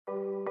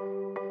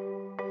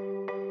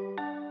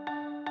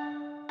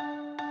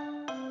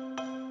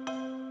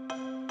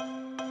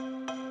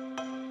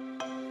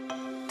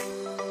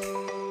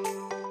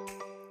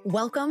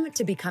Welcome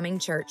to Becoming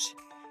Church,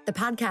 the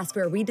podcast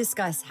where we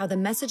discuss how the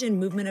message and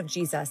movement of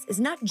Jesus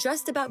is not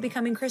just about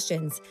becoming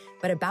Christians,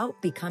 but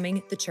about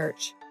becoming the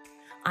church.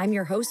 I'm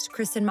your host,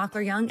 Kristen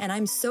Mockler-Young, and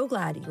I'm so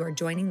glad you are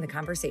joining the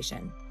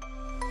conversation.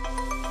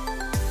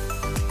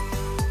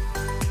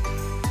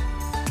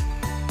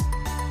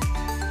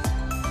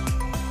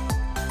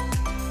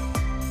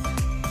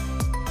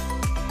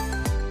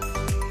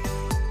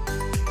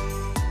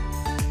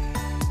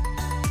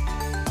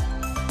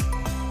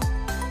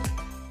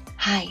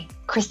 Hi,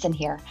 Kristen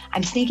here.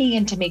 I'm sneaking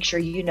in to make sure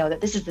you know that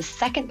this is the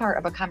second part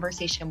of a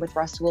conversation with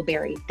Rasool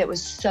Berry that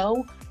was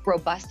so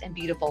robust and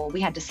beautiful,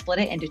 we had to split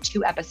it into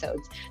 2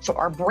 episodes so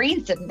our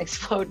brains didn't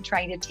explode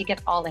trying to take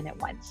it all in at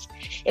once.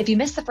 If you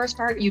missed the first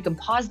part, you can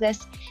pause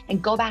this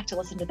and go back to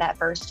listen to that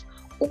first,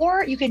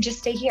 or you can just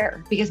stay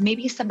here because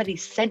maybe somebody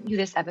sent you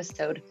this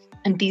episode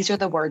and these are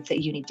the words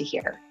that you need to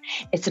hear.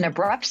 It's an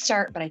abrupt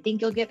start, but I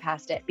think you'll get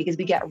past it because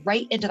we get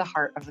right into the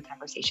heart of the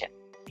conversation.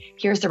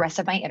 Here's the rest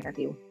of my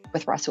interview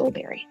with Rasool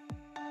Berry.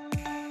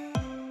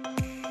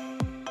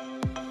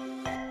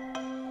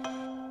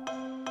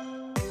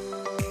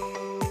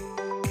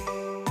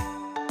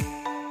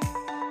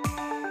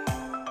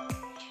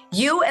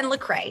 You and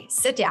Lecrae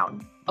sit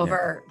down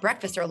over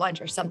breakfast or lunch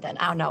or something.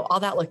 I don't know. All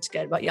that looked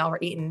good, what y'all were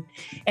eating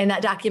in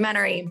that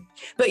documentary.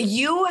 But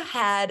you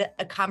had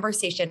a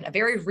conversation, a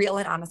very real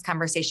and honest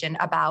conversation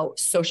about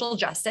social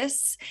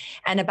justice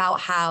and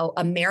about how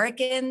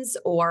Americans,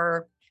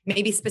 or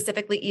maybe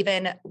specifically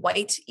even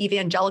white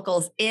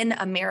evangelicals in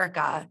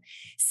America,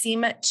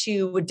 seem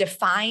to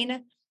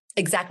define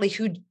exactly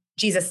who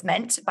Jesus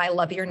meant by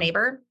love your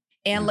neighbor.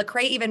 And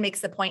Lecrae even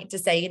makes the point to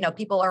say,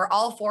 people are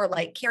all for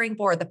like caring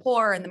for the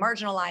poor and the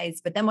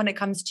marginalized. But then when it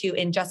comes to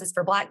injustice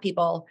for Black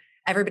people,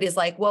 everybody's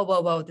like,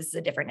 whoa, this is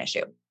a different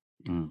issue.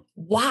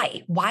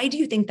 Why? Why do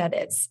you think that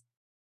is?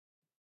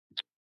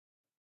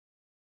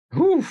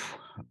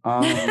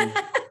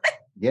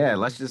 Yeah,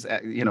 let's just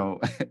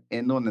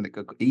end on an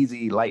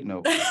easy, light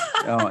note.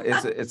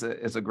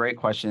 It's a great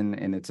question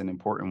and it's an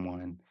important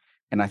one,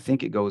 and I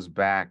think it goes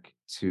back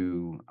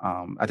to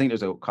I think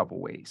there's a couple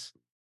ways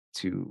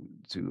to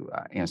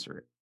answer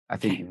it. I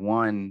think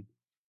one,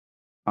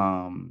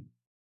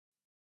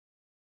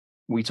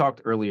 we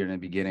talked earlier in the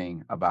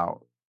beginning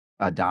about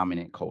a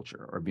dominant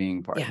culture or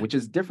being part, which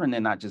is different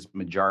than not just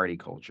majority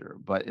culture,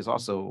 but it's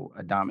also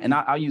a dominant.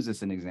 And I'll use this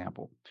as an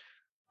example.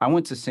 I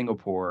went to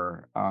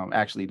Singapore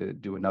actually to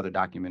do another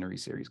documentary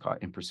series called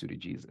In Pursuit of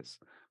Jesus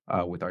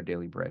with our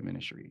Daily Bread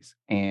Ministries.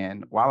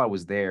 And while I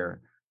was there,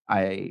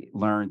 I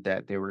learned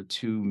that there were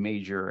 2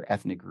 major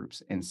ethnic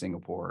groups in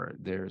Singapore.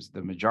 There's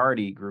the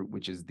majority group,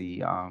 which is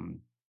the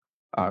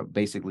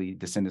basically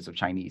descendants of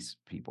Chinese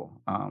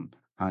people,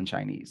 Han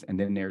Chinese. And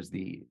then there's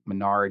the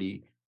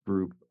minority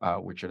group,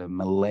 which are the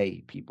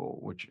Malay people,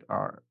 which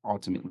are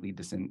ultimately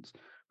descendants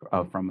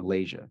from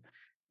Malaysia.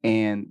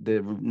 And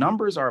the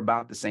numbers are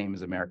about the same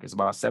as America. It's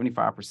about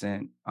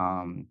 75%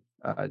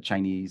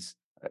 Chinese,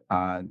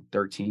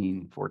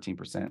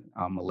 14%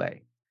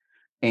 Malay.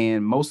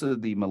 And most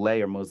of the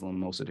Malay are Muslim,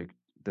 most of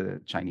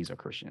the Chinese are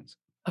Christians.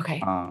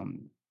 Okay.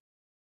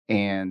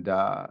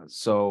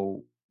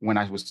 So when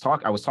I was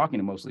talking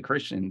to mostly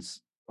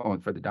Christians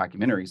for the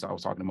documentary, so I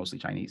was talking to mostly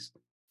Chinese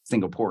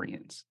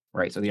Singaporeans,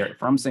 right? So they are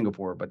from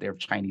Singapore, but they're of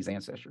Chinese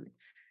ancestry.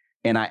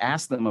 And I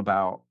asked them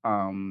about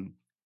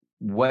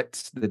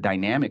what's the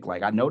dynamic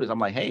like. I noticed, I'm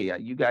like, hey,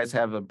 you guys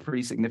have a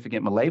pretty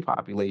significant Malay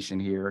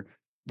population here,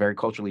 very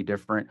culturally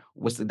different.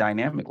 What's the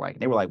dynamic like?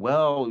 They were like,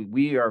 well,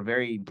 we are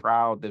very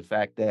proud the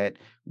fact that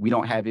we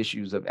don't have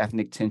issues of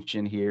ethnic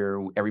tension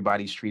here.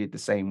 Everybody's treated the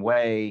same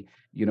way.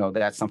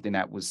 That's something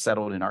that was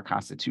settled in our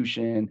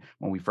Constitution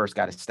when we first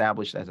got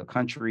established as a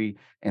country.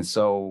 And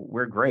so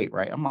we're great,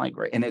 right? I'm like,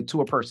 great. And then to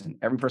a person,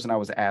 every person I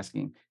was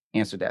asking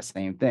answered that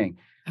same thing.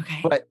 Okay.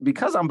 But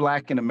because I'm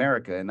Black in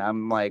America and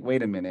I'm like,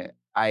 wait a minute,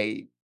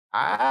 I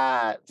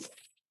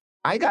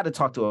got to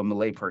talk to a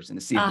Malay person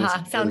to see if this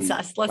is sounds really,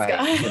 sus. Let's like,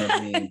 go. you know what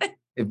I mean?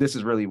 If this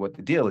is really what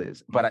the deal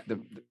is. But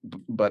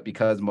but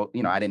because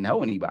I didn't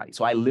know anybody,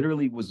 so I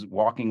literally was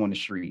walking on the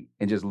street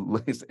and just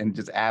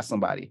asked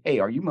somebody, "Hey,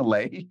 are you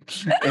Malay?"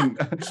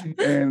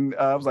 and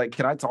I was like,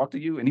 "Can I talk to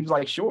you?" And he was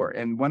like, "Sure."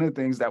 And one of the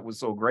things that was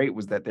so great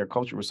was that their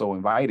culture was so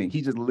inviting.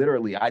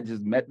 I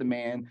just met the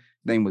man.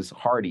 His name was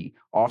Hardy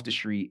off the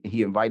street. And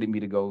he invited me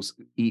to go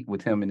eat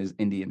with him and his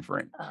Indian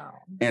friend. Oh.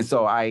 And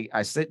so I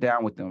sit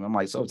down with them. I'm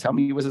like, "So tell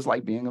me, what's it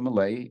like being a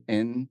Malay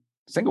in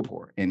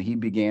Singapore?" And he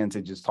began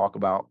to just talk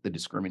about the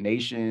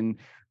discrimination,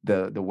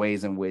 the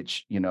ways in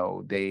which,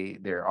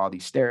 there are all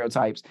these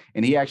stereotypes.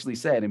 And he actually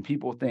said, and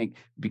people think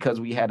because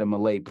we had a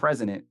Malay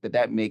president,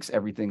 that makes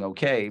everything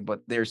okay,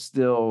 but there's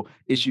still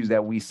issues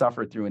that we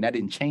suffered through, and that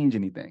didn't change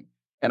anything.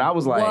 And I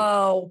was like,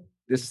 whoa,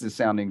 this is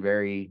sounding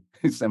very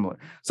similar.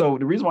 So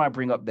the reason why I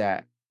bring up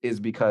that is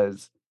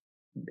because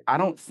I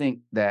don't think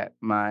that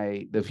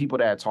the people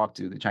that I talked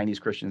to, the Chinese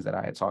Christians that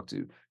I had talked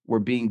to, were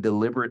being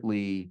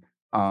deliberately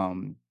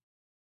in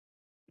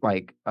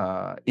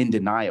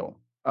denial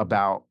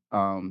about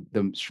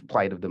the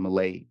plight of the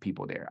Malay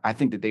people there. I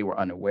think that they were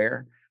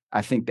unaware.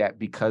 I think that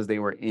because they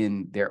were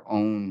in their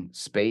own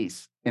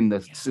space and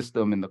the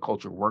system and the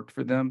culture worked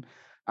for them,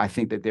 I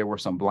think that there were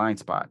some blind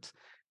spots.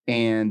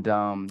 And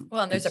Well,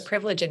 and there's a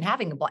privilege in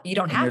having you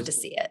don't have to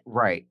see it.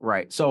 Right,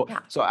 right. So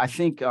I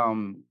think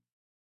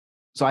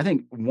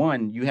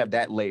one, you have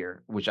that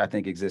layer, which I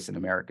think exists in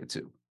America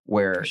too,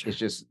 where it's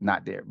just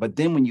not there. But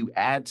then when you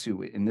add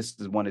to it, and this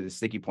is one of the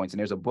sticky points, and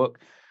there's a book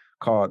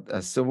called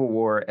Civil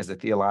War as a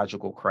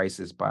Theological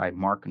Crisis by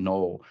Mark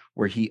Knoll,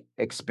 where he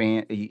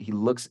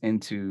looks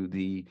into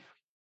the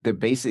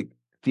basic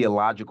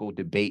theological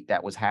debate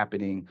that was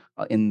happening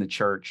in the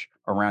church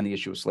around the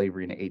issue of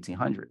slavery in the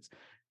 1800s.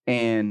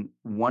 And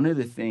one of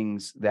the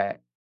things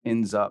that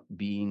ends up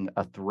being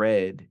a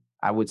thread,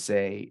 I would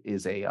say,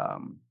 is a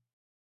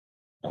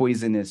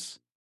poisonous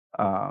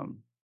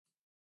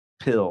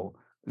pill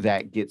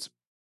that gets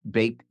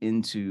baked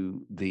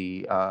into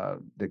the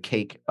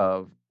cake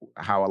of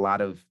how a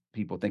lot of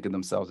people think of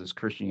themselves as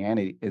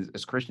Christianity,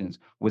 as Christians,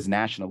 was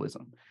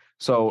nationalism.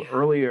 So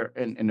earlier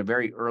in the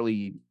very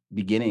early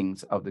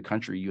beginnings of the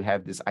country, you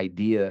have this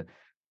idea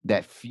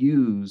that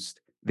fused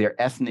their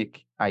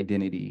ethnic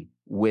identity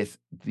with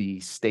the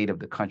state of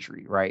the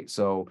country, right?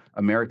 So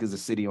America's a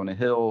city on a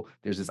hill.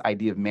 There's this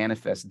idea of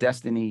manifest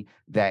destiny,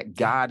 that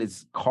God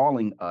is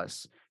calling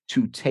us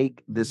to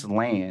take this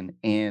land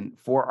and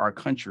for our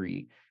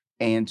country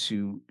and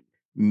to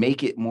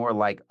make it more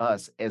like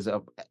us, as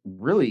a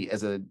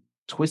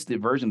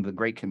twisted version of the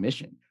Great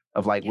Commission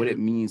of like what it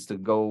means to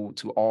go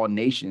to all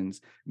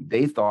nations.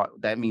 They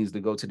thought that means to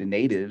go to the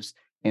natives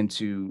and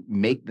to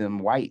make them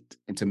white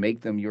and to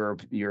make them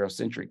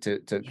Eurocentric,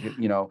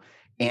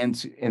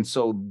 and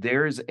so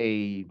there's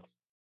a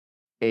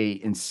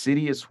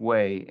insidious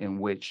way in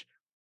which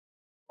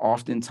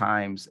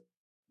oftentimes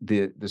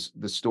the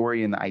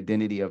story and the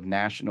identity of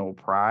national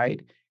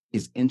pride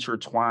is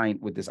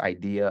intertwined with this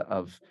idea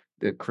of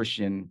the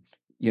Christian,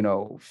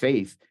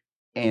 faith.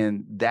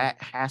 And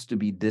that has to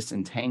be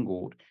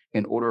disentangled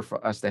in order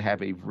for us to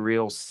have a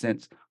real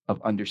sense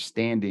of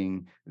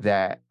understanding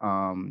that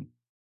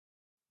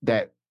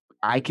that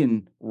I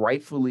can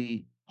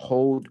rightfully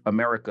hold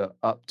America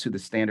up to the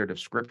standard of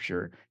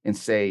Scripture and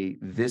say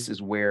this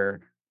is where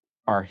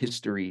our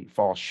history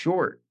falls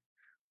short,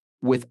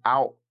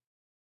 without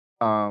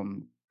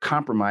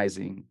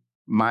compromising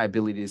my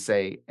ability to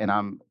say, and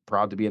I'm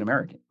proud to be an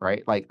American,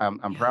 right? Like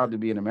I'm proud to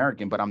be an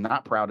American, but I'm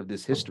not proud of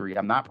this history.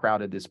 I'm not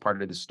proud of this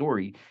part of the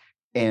story.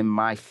 And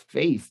my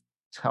faith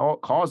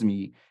calls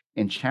me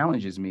and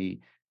challenges me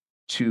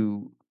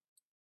to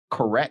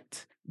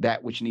correct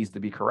that which needs to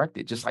be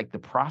corrected. Just like the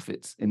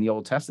prophets in the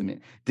Old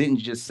Testament didn't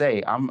just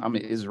say, I'm an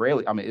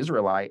Israeli, I'm an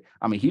Israelite,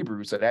 I'm a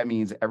Hebrew, so that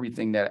means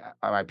everything that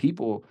my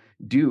people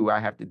do, I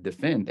have to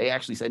defend. They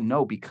actually said,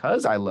 no,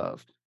 because I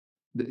love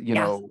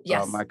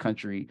my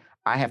country,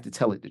 I have to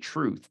tell it the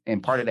truth.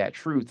 And part of that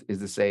truth is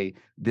to say,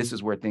 this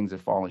is where things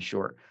have fallen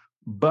short.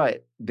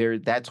 But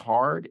that's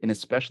hard. And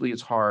especially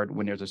it's hard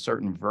when there's a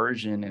certain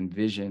version and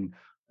vision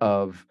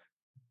of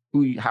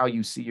how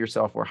you see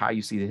yourself or how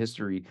you see the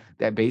history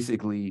that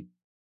basically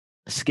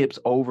skips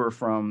over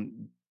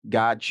from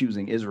God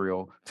choosing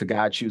Israel to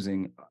God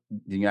choosing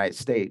the United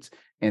States,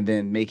 and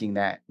then making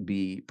that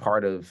be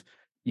part of,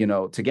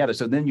 together.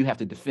 So then you have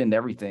to defend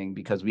everything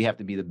because we have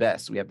to be the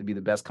best. We have to be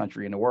the best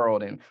country in the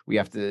world, and we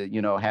have to,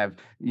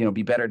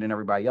 be better than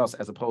everybody else,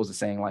 as opposed to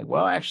saying like,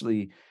 well,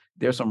 actually,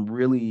 there's some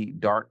really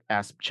dark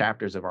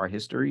chapters of our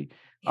history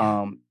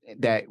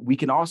that we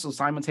can also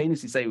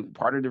simultaneously say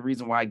part of the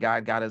reason why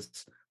God got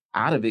us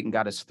out of it and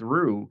got us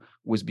through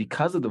was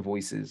because of the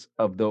voices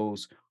of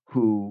those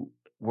who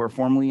were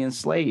formerly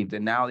enslaved,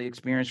 and now they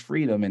experience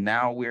freedom, and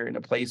now we're in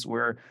a place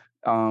where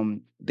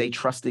they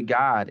trusted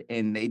God,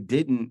 and they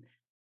didn't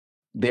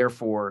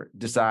therefore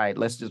decide,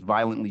 let's just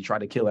violently try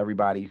to kill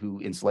everybody who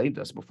enslaved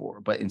us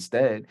before, but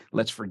instead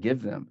let's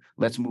forgive them,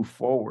 let's move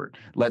forward,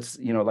 let's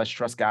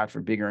trust God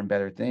for bigger and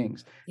better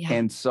things.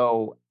 And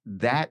so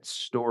that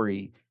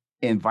story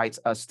invites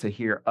us to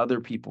hear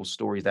other people's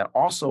stories that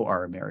also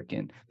are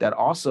American, that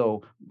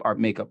also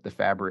make up the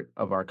fabric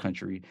of our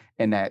country,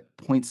 and that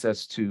points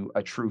us to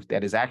a truth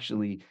that is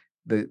actually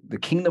the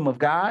kingdom of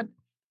God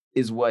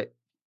is what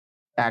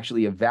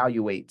actually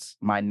evaluates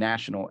my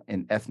national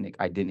and ethnic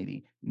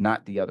identity,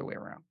 not the other way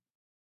around.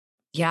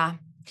 Yeah.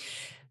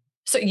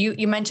 So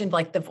you mentioned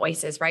like the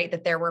voices, right?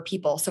 That there were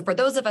people. So for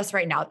those of us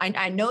right now,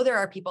 I know there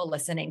are people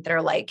listening that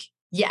are like,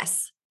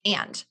 yes,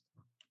 and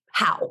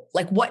how?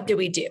 Like, what do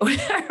we do?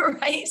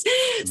 Right.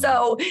 Mm-hmm.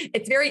 So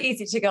it's very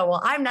easy to go,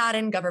 well, I'm not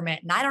in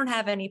government and I don't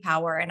have any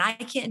power and I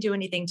can't do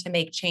anything to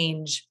make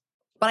change.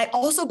 But I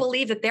also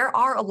believe that there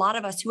are a lot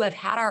of us who have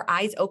had our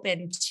eyes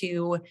open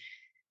to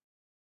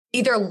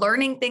either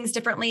learning things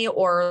differently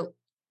or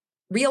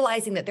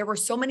realizing that there were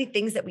so many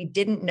things that we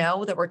didn't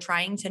know that we're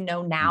trying to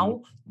know now.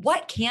 Mm-hmm.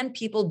 What can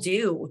people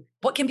do?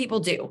 What can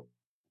people do?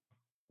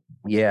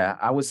 Yeah,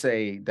 I would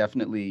say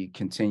definitely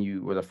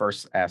continue where the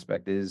first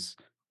aspect is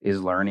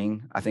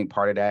learning. I think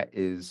part of that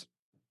is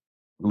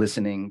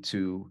listening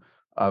to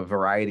a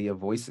variety of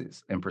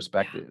voices and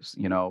perspectives.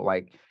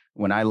 Like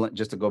when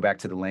just to go back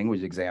to the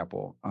language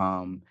example,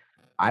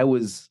 I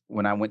was,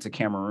 when I went to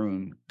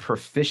Cameroon,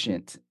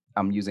 proficient,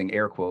 I'm using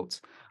air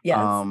quotes,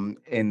 Yes.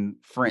 in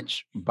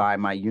French by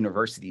my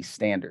university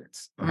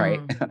standards,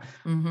 right? Mm.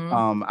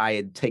 Mm-hmm. I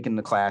had taken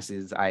the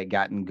classes, I had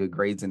gotten good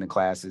grades in the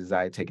classes,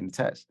 I had taken the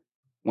test.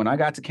 When I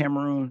got to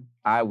Cameroon,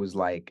 I was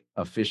like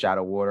a fish out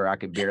of water. I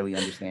could barely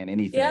understand Yeah.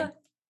 anything.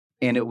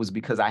 And it was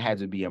because I had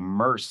to be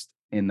immersed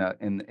in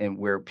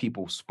where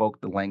people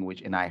spoke the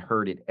language and I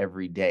heard it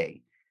every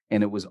day.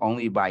 And it was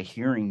only by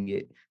hearing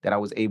it that I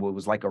was able, it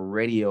was like a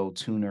radio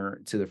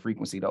tuner to the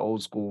frequency, the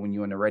old school when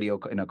you're in the radio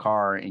in a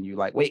car and you're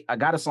like, wait, I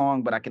got a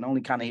song, but I can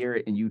only kind of hear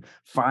it. And you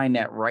find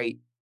that right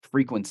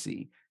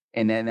frequency.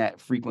 And then that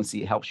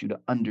frequency helps you to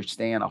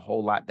understand a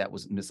whole lot that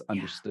was Yeah.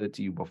 misunderstood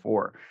to you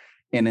before.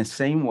 In the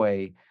same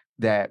way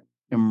that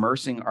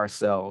immersing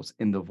ourselves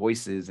in the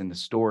voices and the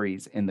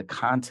stories and the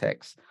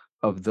context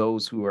of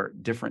those who are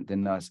different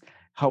than us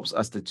helps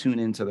us to tune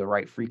into the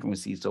right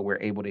frequency so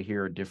we're able to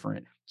hear a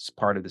different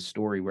part of the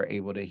story. We're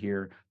able to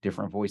hear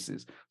different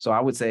voices. So I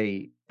would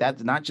say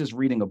that's not just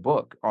reading a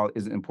book, all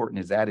as important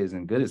as that is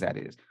and good as that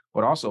is,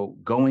 but also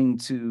going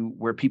to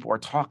where people are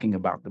talking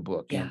about the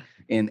book Yeah.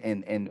 and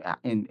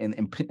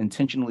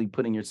intentionally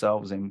putting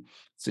yourselves in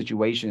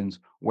situations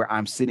where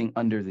I'm sitting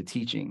under the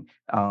teaching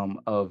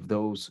of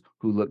those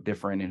who look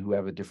different and who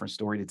have a different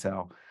story to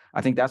tell.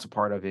 I think that's a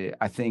part of it.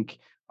 I think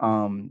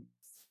um,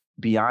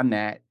 beyond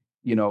that,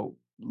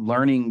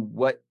 learning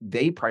what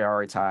they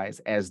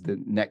prioritize as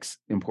the next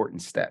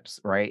important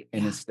steps, right?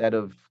 And Yeah. instead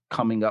of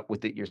coming up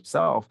with it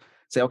yourself,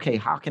 say, okay,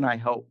 how can I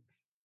help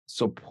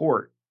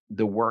support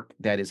the work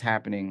that is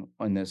happening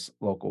on this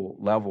local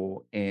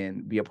level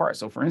and be a part?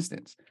 So for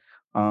instance,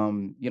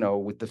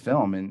 with the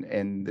film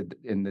and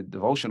the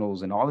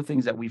devotionals and all the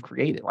things that we've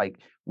created, like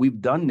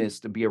we've done this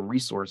to be a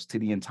resource to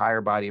the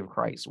entire body of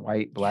Christ,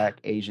 white, Yeah.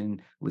 black,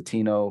 Asian,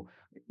 Latino,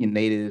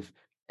 native,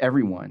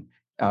 everyone,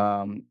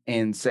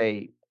 and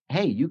say,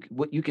 hey,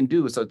 what you can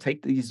do is so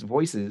take these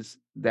voices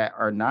that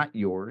are not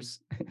yours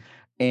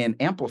and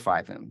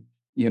amplify them.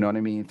 You know what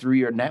I mean? Through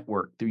your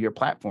network, through your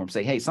platform.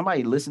 Say, hey,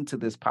 somebody listen to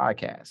this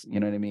podcast. You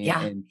know what I mean?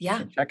 Yeah. And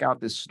Yeah. and check out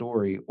this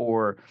story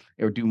or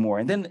do more.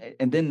 And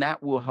then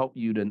that will help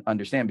you to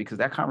understand, because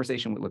that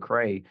conversation with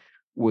Lecrae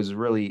was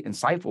really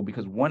insightful,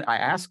 because one, I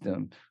asked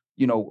him,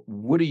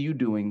 what are you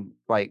doing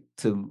like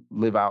to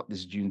live out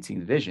this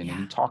Juneteenth vision? And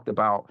Yeah. he talked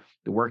about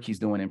the work he's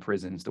doing in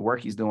prisons, the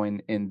work he's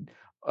doing in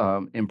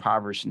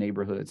impoverished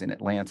neighborhoods in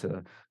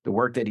Atlanta, the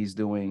work that he's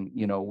doing,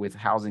 with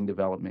housing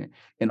development,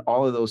 and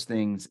all of those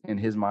things in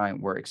his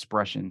mind were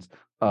expressions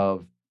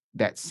of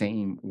that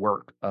same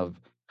work of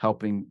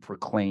helping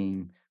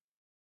proclaim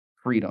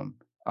freedom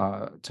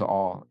to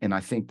all. And I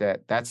think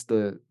that that's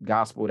the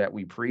gospel that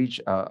we preach,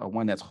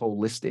 one that's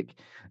holistic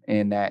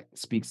and that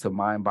speaks to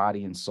mind,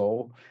 body, and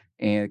soul.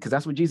 And because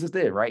that's what Jesus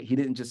did, right? He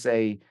didn't just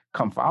say,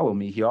 come follow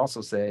me. He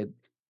also said,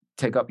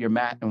 take up your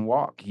mat and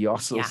walk. He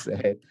also Yeah.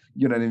 said,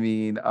 you know what I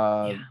mean?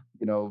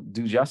 Yeah.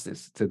 Do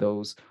justice to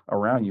those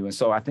around you. And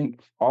so I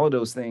think all of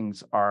those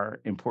things are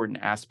important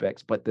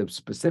aspects, but the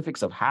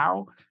specifics of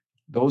how,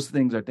 those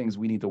things are things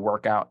we need to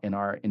work out in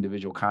our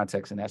individual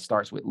context. And that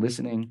starts with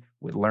listening,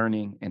 with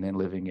learning, and then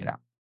living it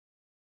out.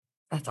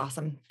 That's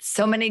awesome.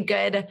 So many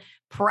good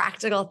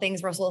practical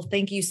things, Russell.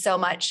 Thank you so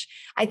much.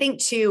 I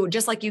think too,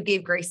 just like you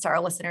gave grace to our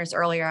listeners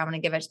earlier, I'm going to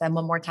give it to them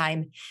one more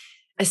time,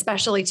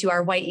 especially to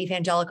our white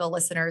evangelical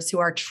listeners who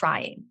are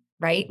trying,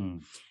 right?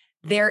 Mm,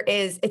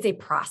 It's a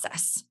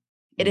process.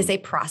 It is mm, a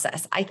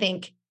process. I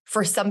think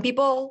for some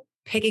people,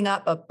 picking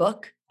up a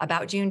book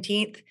about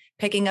Juneteenth,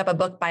 picking up a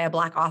book by a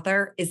Black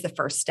author is the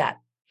first step.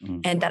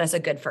 mm, And that is a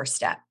good first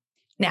step.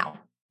 Now,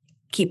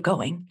 keep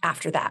going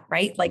after that,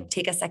 right? mm, Like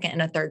take a second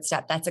and a third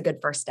step. That's a good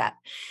first step.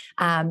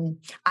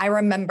 I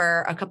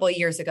remember a couple of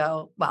years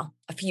ago, well,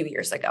 a few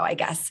years ago, I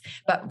guess,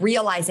 but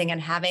realizing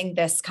and having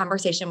this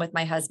conversation with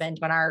my husband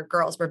when our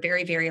girls were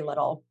very, very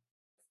little,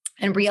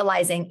 and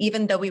realizing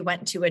even though we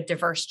went to a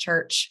diverse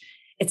church,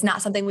 it's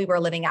not something we were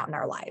living out in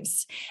our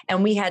lives.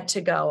 And we had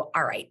to go,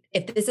 all right,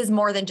 if this is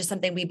more than just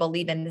something we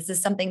believe in, this is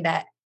something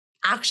that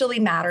actually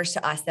matters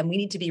to us, then we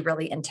need to be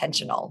really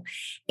intentional.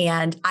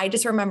 And I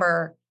just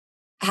remember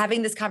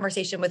having this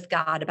conversation with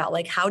God about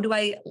like, how do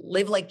I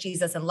live like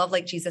Jesus and love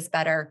like Jesus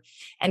better?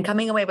 And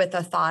coming away with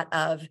the thought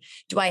of,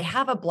 do I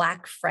have a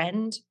Black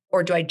friend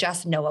or do I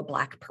just know a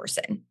Black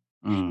person?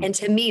 mm. And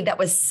to me, that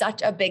was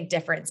such a big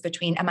difference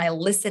between, am I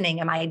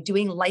listening? Am I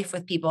doing life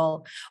with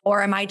people?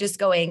 Or am I just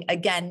going,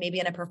 again, maybe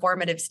in a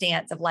performative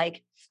stance of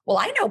like, well,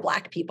 I know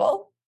Black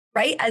people,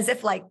 right? As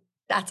if like,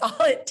 that's all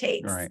it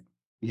takes. Right.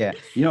 Yeah.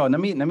 Let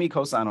me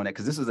co-sign on that,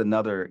 because this is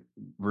another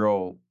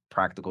real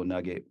practical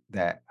nugget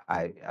that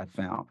I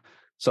found.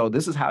 So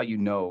this is how you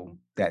know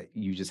that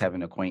you just have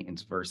an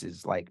acquaintance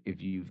versus like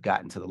if you've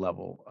gotten to the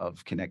level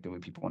of connecting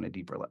with people on a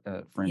deeper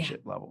Yeah.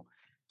 friendship level.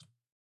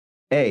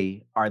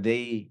 A, are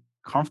they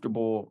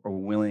comfortable or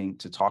willing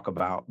to talk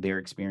about their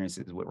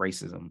experiences with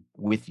racism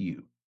with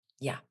you?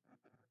 Yeah.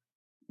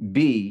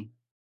 B,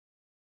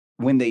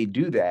 when they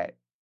do that,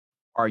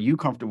 are you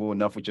comfortable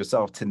enough with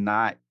yourself to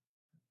not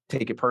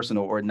take it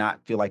personal or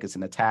not feel like it's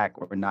an attack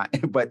or not,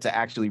 but to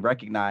actually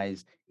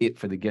recognize it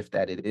for the gift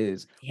that it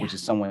is, which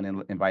is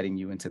someone inviting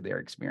you into their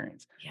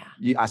experience.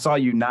 I saw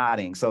you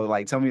nodding. So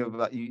like, tell me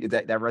about you,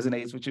 that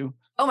resonates with you.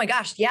 Oh my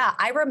gosh. Yeah.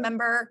 I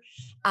remember,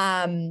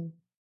 when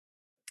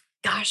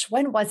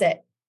was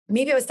it?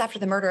 Maybe it was after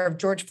the murder of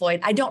George Floyd.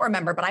 I don't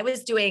remember, but I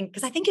was doing,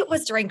 because I think it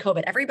was during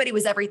COVID.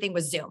 Everything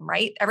was Zoom,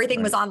 right?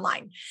 Everything was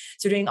online.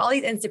 So doing all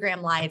these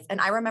Instagram lives. And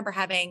I remember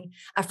having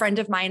a friend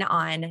of mine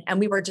on, and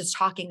we were just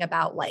talking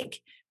about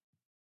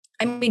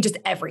just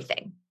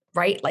everything,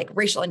 right? Like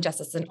racial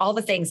injustice and all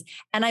the things.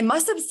 And I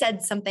must have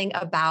said something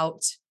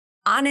about,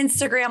 on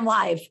Instagram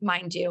Live,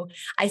 mind you,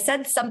 I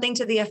said something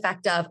to the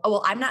effect of, oh,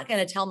 well, I'm not going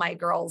to tell my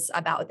girls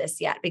about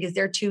this yet because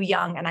they're too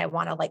young and I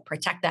want to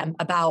protect them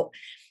about,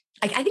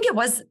 I think it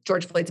was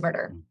George Floyd's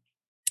murder.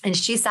 And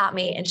she stopped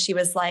me and she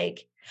was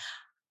like,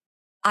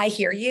 I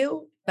hear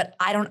you, but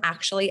I don't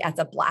actually, as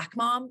a Black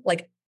mom,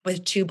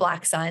 with 2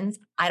 Black sons,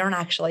 I don't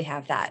actually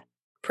have that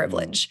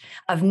privilege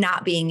of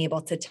not being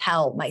able to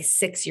tell my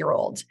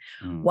 6-year-old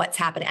what's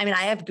happening. I mean,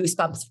 I have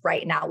goosebumps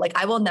right now.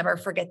 I will never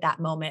forget that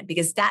moment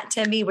because that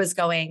to me was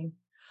going,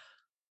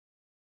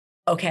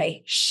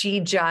 okay, she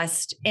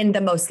just, in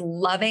the most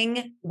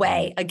loving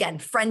way, again,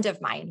 friend of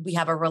mine, we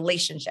have a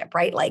relationship,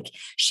 right?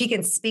 She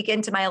can speak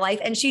into my life,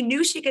 and she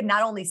knew she could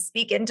not only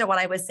speak into what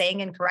I was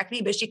saying and correct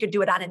me, but she could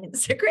do it on an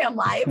Instagram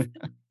Live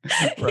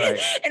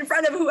in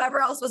front of whoever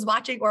else was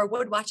watching or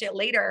would watch it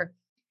later.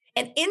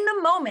 And in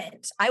the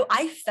moment,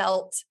 I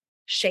felt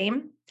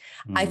shame.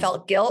 I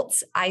felt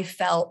guilt. I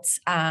felt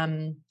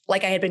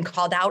like I had been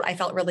called out. I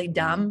felt really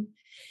dumb,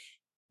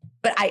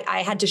 but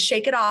I had to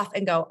shake it off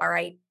and go, all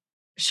right,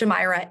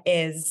 Shamira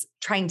is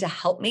trying to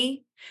help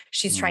me.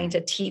 She's trying to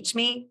teach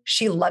me.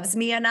 She loves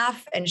me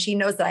enough, and she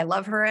knows that I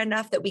love her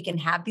enough that we can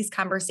have these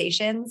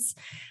conversations.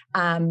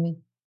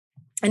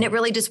 And it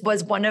really just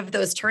was one of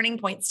those turning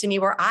points to me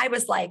where I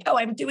was like, oh,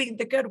 I'm doing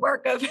the good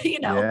work of,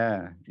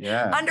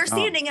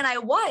 understanding. And I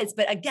was,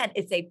 but again,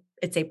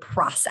 it's a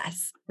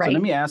process, right? So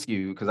let me ask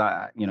you, because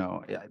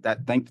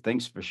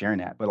thanks for sharing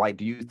that. But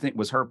do you think,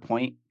 was her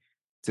point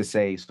to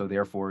say, so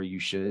therefore you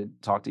should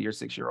talk to your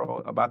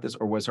 6-year-old about this?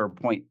 Or was her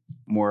point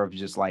more of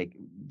just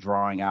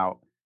drawing out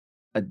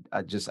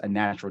just a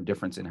natural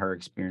difference in her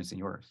experience and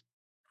yours?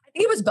 I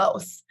think it was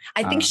both.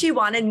 I think she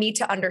wanted me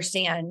to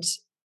understand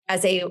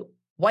as a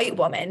white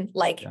woman,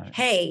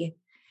 hey,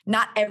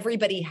 not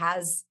everybody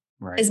has,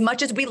 as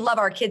much as we love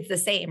our kids the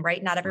same,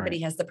 right? Not everybody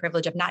has the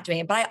privilege of not doing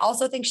it. But I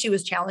also think she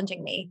was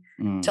challenging me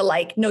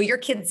to no, your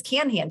kids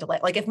can handle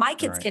it. If my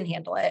kids can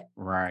handle it,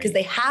 because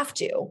they have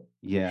to.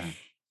 Yeah.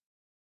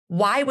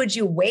 Why would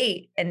you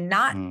wait and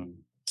not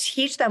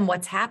teach them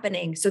what's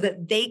happening so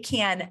that they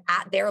can,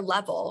 at their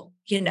level,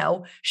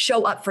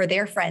 show up for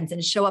their friends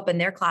and show up in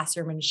their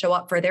classroom and show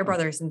up for their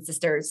brothers and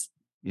sisters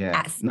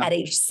at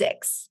age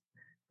 6?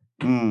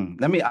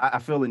 I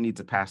feel the need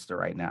to pastor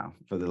right now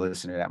for the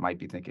listener that might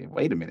be thinking,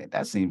 wait a minute,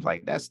 that seems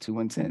like that's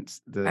too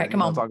intense. All right,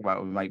 come on. Talk about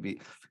what it might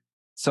be.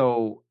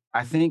 So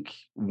I think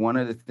one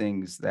of the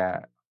things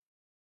that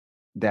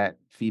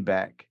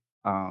feedback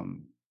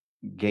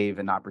gave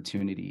an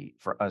opportunity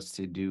for us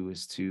to do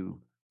is to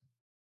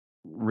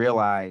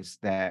realize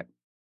that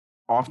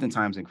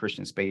oftentimes in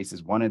Christian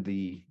spaces, one of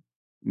the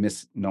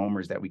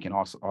misnomers that we can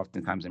also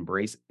oftentimes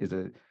embrace is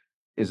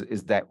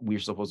that we're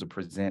supposed to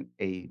present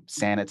a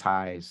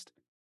sanitized,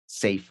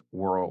 safe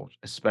world,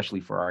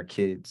 especially for our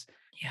kids.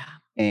 Yeah.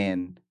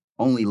 And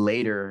only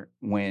later,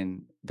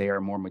 when they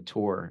are more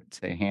mature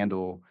to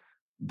handle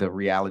the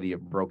reality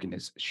of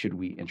brokenness, should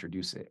we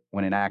introduce it.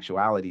 When in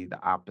actuality,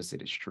 the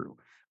opposite is true.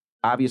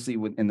 Obviously,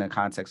 within the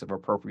context of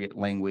appropriate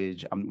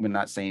language, we're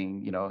not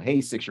saying, hey,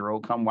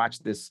 6-year-old, come watch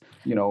this,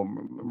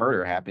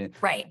 murder happen.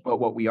 Right.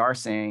 But what we are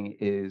saying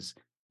is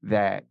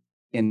that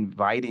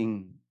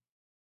inviting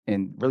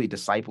and really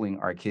discipling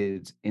our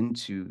kids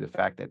into the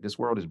fact that this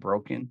world is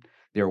broken.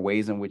 There are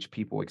ways in which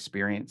people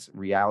experience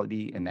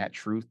reality and that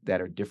truth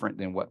that are different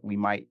than what we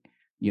might,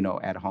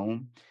 at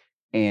home.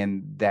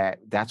 And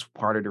that's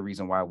part of the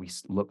reason why we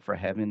look for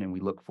heaven and we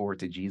look forward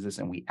to Jesus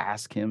and we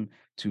ask him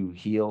to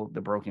heal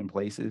the broken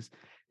places.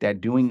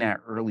 That doing that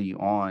early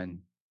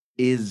on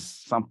is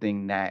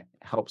something that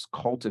helps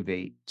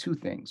cultivate 2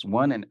 things.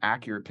 One, an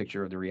accurate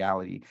picture of the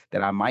reality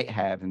that I might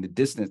have and the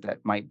distance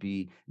that might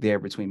be there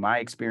between my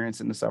experience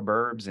in the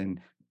suburbs.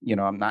 And,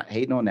 I'm not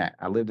hating on that.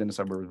 I lived in the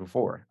suburbs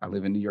before. I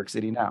live in New York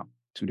City now,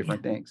 2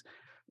 different things.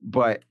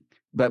 But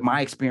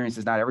my experience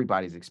is not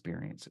everybody's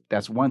experience.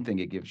 That's one thing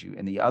it gives you.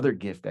 And the other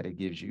gift that it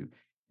gives you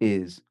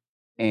is,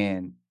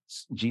 and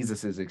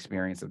Jesus's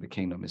experience of the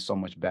kingdom is so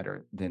much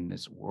better than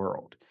this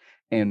world.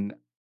 And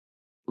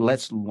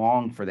let's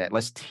long for that.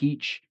 Let's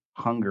teach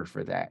hunger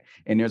for that.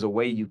 And there's a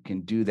way you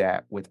can do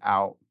that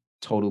without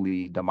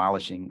totally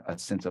demolishing a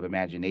sense of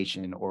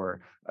imagination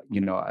or,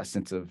 a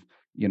sense of,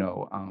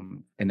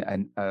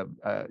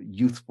 a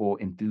youthful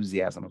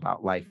enthusiasm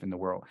about life in the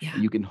world. Yeah.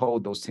 You can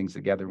hold those things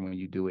together when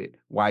you do it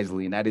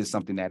wisely. And that is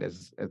something that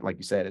is, like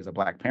you said, as a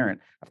Black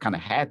parent, I've kind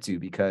of had to,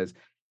 because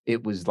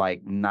it was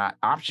not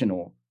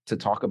optional to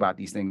talk about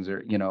these things,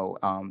 or,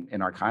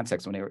 in our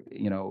context when they were,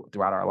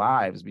 throughout our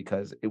lives,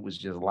 because it was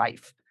just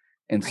life.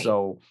 And Right.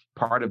 so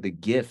part of the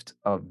gift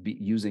of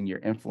using your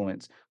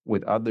influence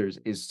with others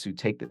is to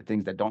take the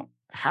things that don't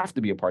have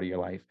to be a part of your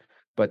life,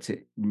 but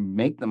to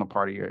make them a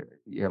part of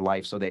your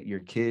life, so that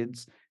your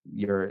kids,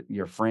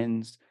 your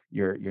friends,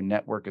 your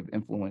network of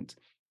influence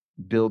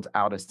builds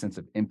out a sense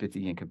of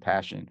empathy and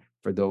compassion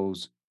for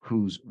those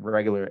whose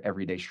regular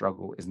everyday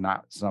struggle is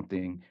not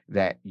something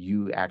that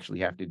you actually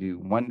have to do.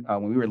 When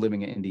we were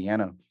living in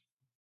Indiana,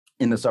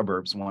 in the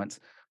suburbs once,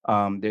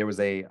 there was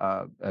a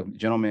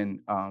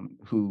gentleman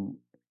who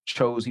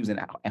chose, he was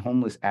a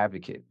homeless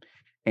advocate.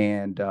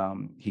 And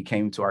he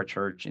came to our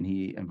church and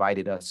he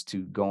invited us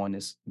to go on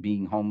this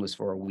being homeless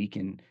for a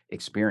weekend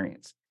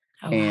experience.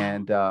 Oh, wow.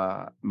 And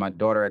my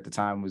daughter at the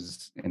time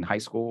was in high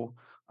school.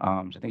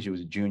 I think she was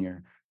a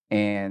junior,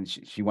 and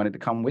she wanted to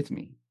come with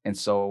me. And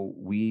so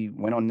we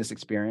went on this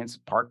experience,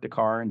 parked the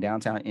car in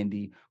downtown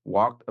Indy,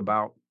 walked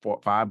about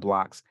 5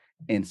 blocks,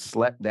 and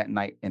slept that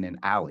night in an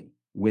alley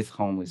with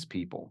homeless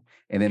people,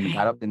 and then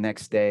got Right. up the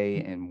next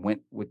day and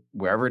went with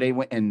wherever they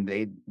went, and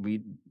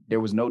there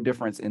was no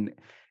difference and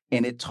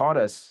it taught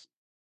us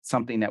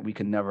something that we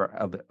could never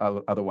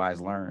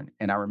otherwise learn.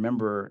 And I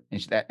remember,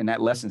 and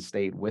that lesson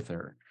stayed with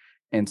her.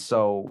 And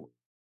so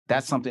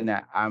that's something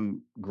that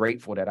I'm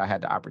grateful that I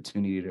had the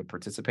opportunity to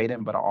participate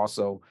in. But I was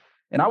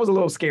a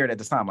little scared at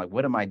the time, like,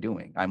 what am I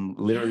doing? I'm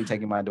literally Yeah.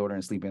 taking my daughter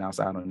and sleeping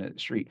outside on the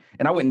street,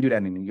 and I wouldn't do that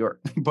in New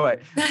York.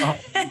 But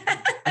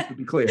just to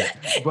be clear,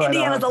 but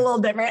Indiana's a little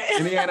different.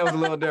 Indiana was a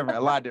little different,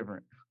 a lot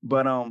different.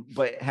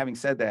 But having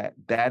said that,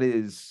 that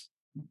is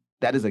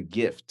a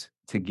gift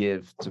to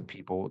give to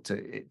people,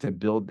 to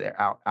build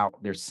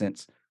out their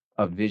sense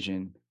of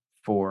vision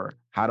for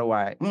how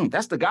do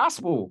that's the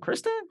gospel,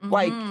 Kristen.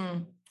 Like,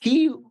 Mhm.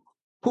 he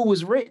who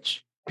was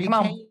rich Come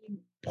on. became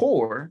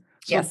poor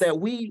so Yes. that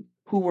we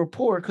who were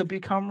poor could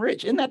become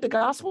rich. Isn't that the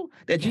gospel?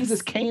 That Jesus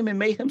Yes. came and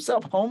made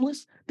himself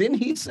homeless? Didn't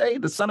he say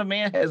the Son of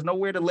Man has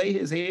nowhere to lay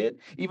his head,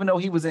 even though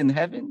he was in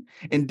heaven?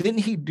 And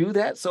didn't he do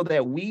that so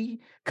that we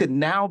could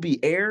now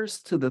be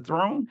heirs to the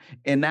throne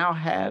and now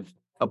have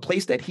a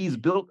place that he's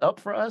built up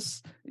for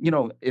us?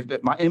 If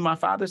in my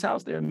Father's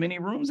house there are many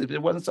rooms. If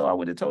it wasn't so, I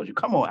would have told you.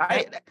 Come on,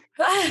 Yep.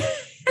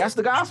 that's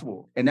the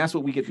gospel, and that's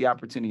what we get the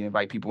opportunity to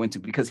invite people into,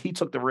 because he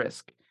took the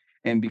risk,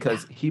 and Yeah.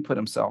 because he put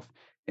himself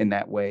in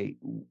that way.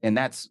 And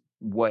that's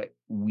what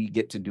we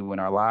get to do in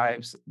our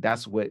lives.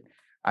 That's what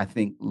I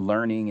think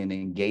learning and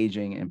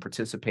engaging and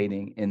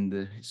participating in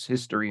the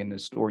history and the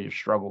story of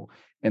struggle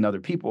in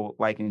other people,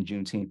 like in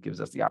Juneteenth, gives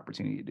us the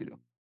opportunity to do.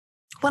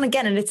 Well,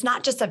 again, and it's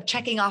not just of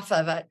checking off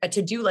of a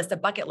to-do list, a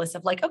bucket list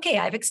of like, okay,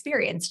 I've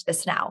experienced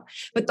this now.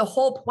 But the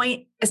whole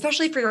point,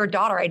 especially for your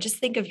daughter, I just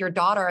think of your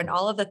daughter and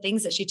all of the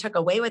things that she took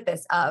away with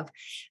this, of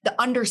the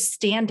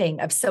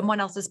understanding of someone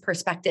else's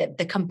perspective,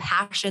 the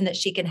compassion that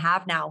she can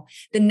have now.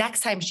 The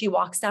next time she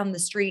walks down the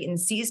street and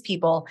sees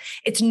people,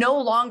 it's no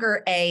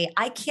longer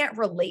I can't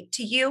relate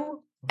to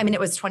you. I mean, it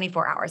was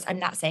 24 hours. I'm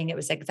not saying it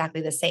was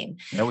exactly the same.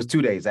 It was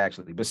 2 days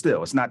actually, but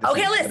still, it's not the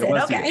Okay, same. But it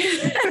listen. was 2 days.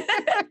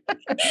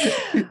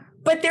 Okay.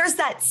 But there's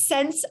that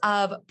sense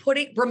of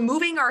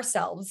removing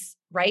ourselves,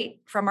 right,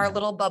 from our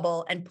little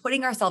bubble and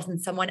putting ourselves in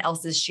someone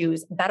else's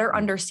shoes, better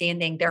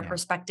understanding their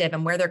perspective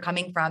and where they're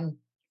coming from.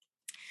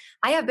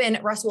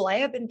 Rasool, I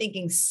have been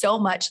thinking so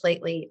much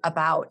lately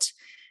about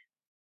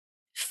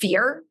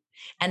fear,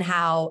 and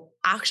how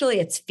actually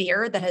it's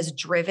fear that has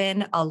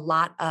driven a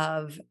lot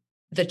of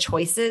the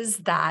choices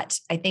that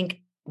I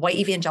think white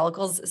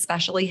evangelicals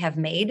especially have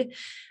made.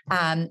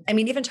 I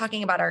mean, even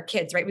talking about our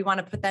kids, right? We want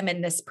to put them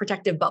in this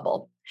protective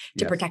bubble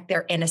to Yes. protect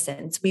their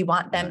innocence. We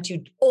want them Right.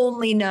 to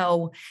only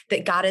know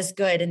that God is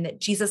good and that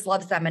Jesus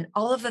loves them and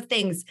all of the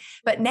things.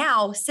 But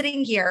now,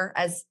 sitting here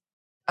as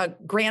a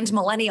grand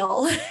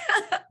millennial,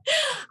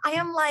 I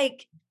am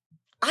like,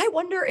 I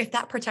wonder if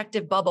that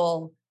protective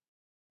bubble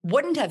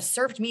wouldn't have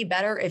served me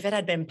better if it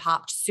had been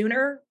popped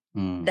sooner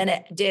than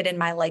it did in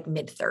my like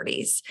mid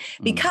 30s.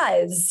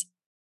 Because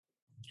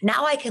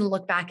now I can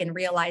look back and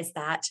realize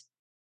that,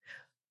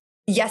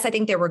 yes, I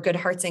think there were good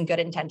hearts and good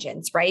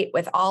intentions, right?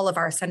 With all of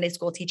our Sunday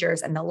school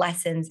teachers and the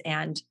lessons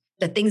and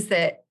the things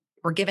that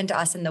were given to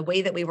us and the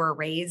way that we were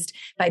raised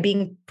by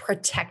being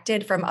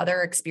protected from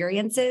other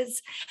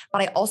experiences.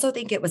 But I also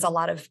think it was a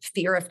lot of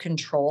fear of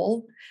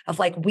control, of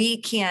like,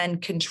 we can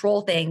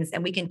control things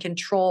and we can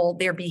control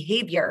their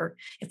behavior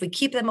if we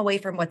keep them away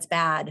from what's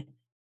bad.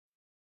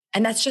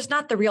 And that's just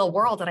not the real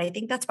world. And I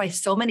think that's why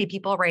so many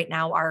people right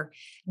now are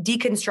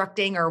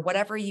deconstructing, or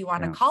whatever you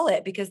want to call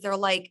it, because they're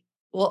like,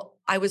 well,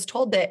 I was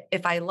told that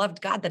if I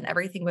loved God, then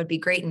everything would be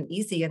great and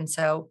easy. And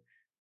so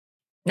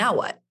now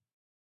what?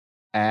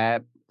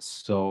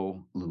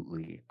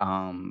 Absolutely.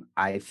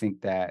 I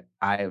think that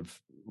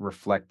I've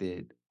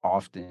reflected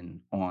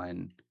often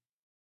on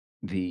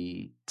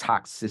the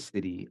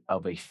toxicity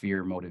of a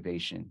fear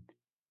motivation.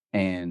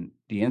 And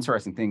the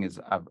interesting thing is,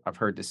 I've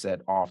heard this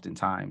said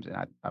oftentimes, and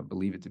I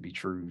believe it to be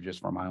true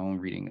just from my own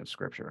reading of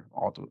scripture,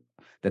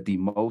 that the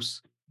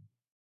most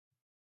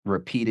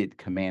repeated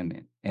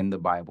commandment in the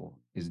Bible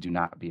is do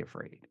not be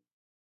afraid.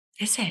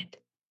 Is it?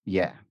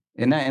 Yeah.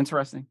 Isn't that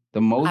interesting? I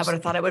would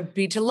have thought it would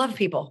be to love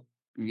people.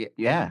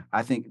 Yeah,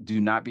 I think do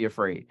not be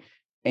afraid.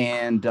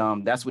 And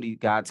that's what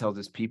God tells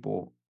his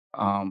people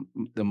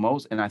the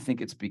most. And I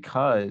think it's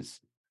because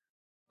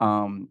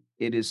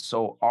it is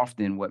so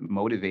often what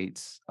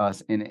motivates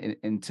us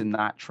and to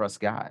not trust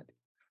God.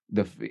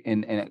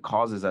 And it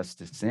causes us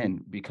to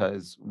sin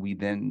because we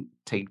then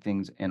take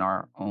things in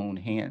our own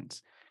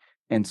hands.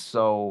 And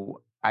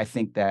so I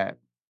think that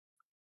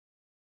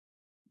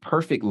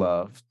perfect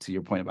love, to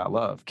your point about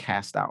love,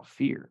 cast out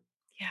fear,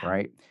 Yeah.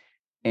 right?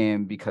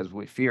 And because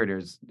with fear,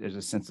 there's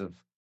a sense of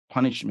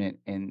punishment,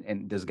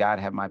 and does God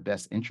have my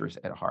best interest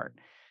at heart?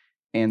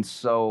 And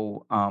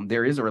so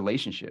there is a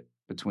relationship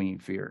between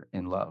fear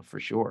and love for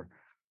sure.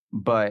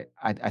 But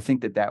I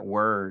think that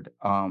word,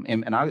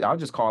 and I'll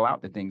just call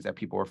out the things that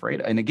people are afraid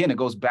of. And again, it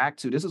goes back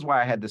to this is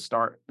why I had to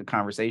start the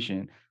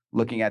conversation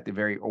looking at the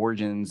very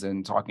origins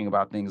and talking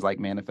about things like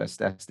manifest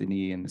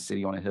destiny and the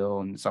city on a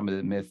hill and some of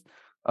the myth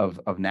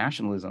of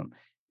nationalism,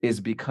 is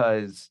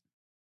because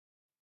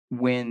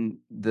when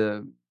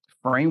the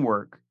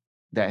framework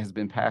that has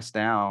been passed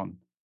down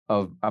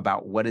of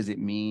about what does it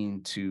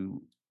mean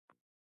to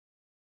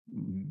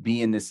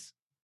be in this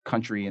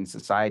country and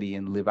society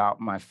and live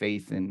out my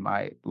faith and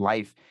my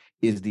life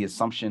is the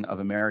assumption of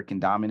American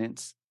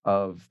dominance,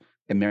 of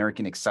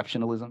American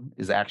exceptionalism,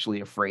 is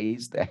actually a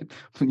phrase that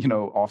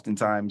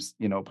oftentimes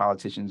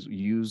politicians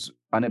use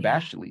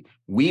unabashedly.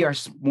 We are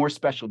more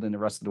special than the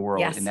rest of the world,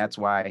 Yes. and that's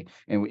why,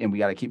 and we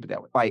got to keep it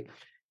that way. Like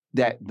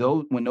that,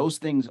 those when those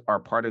things are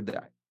part of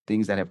the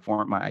things that have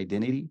formed my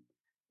identity,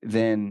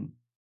 then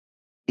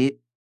it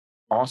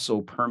also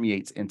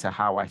permeates into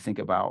how I think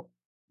about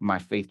my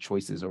faith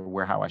choices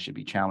or how I should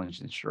be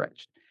challenged and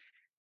stretched.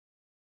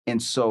 And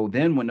so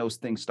then when those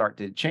things start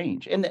to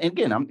change, and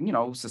again,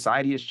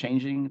 society is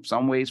changing,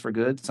 some ways for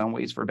good, some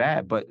ways for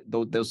bad, but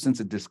those sense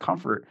of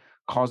discomfort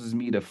causes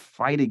me to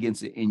fight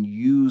against it and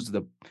use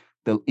the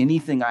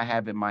anything I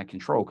have in my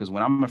control. Because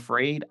when I'm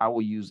afraid, I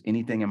will use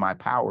anything in my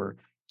power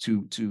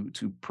to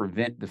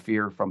prevent the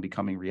fear from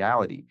becoming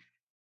reality.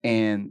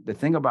 And the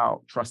thing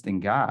about trusting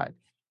God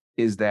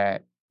is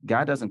that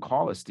God doesn't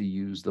call us to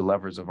use the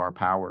levers of our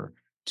power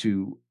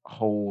to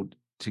hold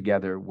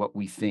together what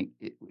we think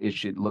it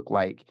should look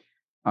like,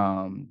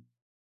 to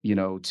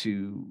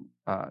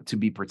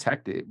be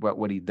protected. But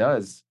what he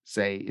does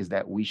say is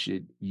that we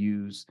should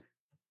use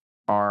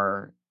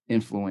our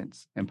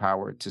influence and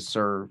power to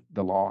serve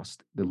the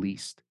lost, the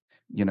least,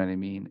 you know what I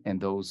mean? And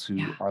those who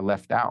Yeah. are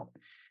left out.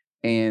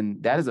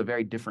 And that is a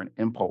very different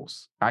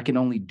impulse. I can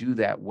only do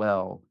that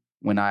well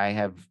when I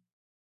have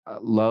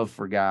love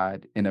for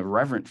God and a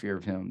reverent fear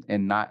of him,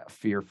 and not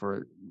fear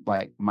for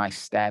like my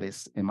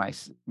status and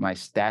my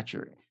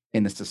stature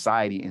in the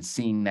society, and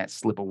seeing that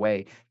slip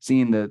away,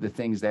 seeing the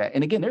things that,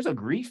 and again, there's a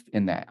grief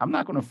in that. I'm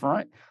not going to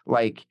front,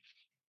 like,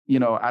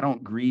 I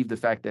don't grieve the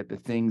fact that the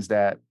things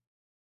that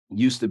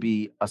used to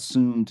be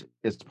assumed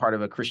as part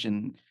of a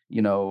Christian,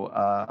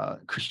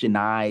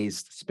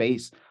 Christianized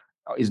space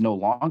is no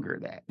longer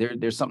that.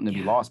 There's something to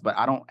be lost, but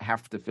I don't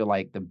have to feel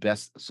like the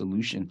best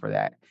solution for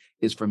that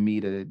is for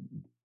me to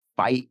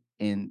fight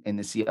and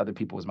to see other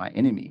people as my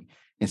enemy.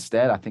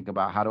 Instead, I think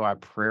about how do I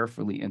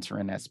prayerfully enter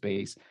in that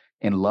space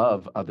and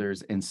love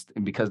others, and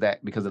because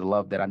of the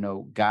love that I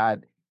know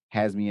God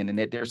has me in, and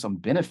that there's some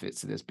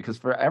benefits to this. Because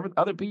for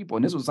other people,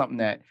 and this was something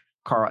that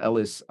Carl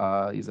Ellis,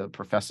 he's a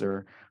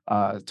professor,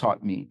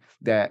 taught me,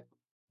 that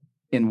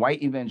in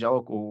white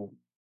evangelical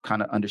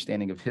kind of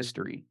understanding of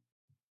history,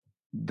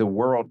 the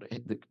world,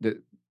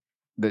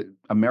 the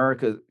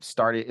America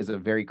started as a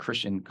very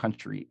Christian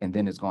country, and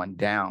then it's gone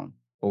down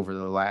over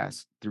the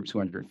last through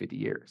 250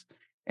 years.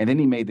 And then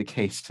he made the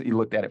case, he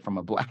looked at it from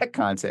a Black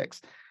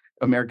context.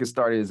 America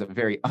started as a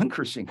very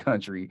unchristian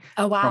country.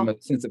 Oh, wow. From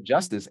a sense of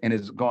justice, and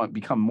has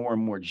become more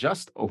and more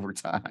just over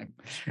time.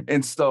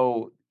 And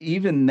so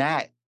even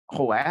that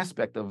whole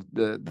aspect of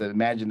the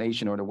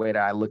imagination, or the way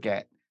that I look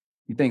at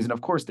things, and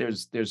of course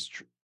there's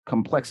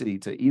complexity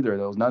to either of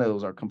those. None of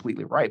those are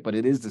completely right, but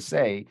it is to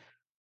say,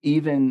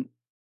 even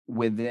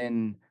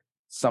within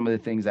some of the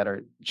things that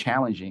are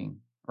challenging,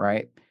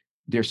 right,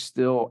 there's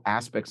still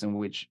aspects in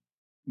which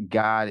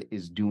God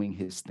is doing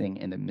his thing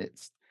in the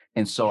midst.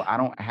 And so I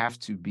don't have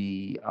to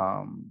be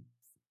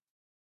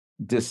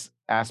this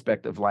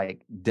aspect of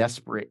like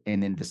desperate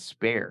and in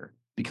despair,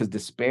 because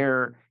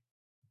despair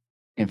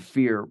and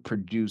fear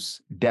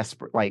produces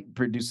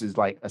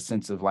like a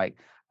sense of like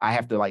I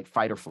have to like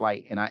fight or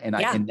flight, and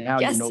now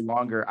you're no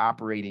longer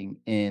operating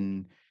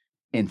in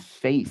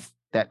faith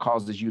that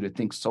causes you to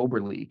think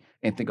soberly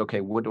and think,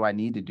 okay, what do I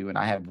need to do? And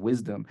I have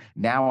wisdom.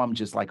 Now I'm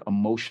just like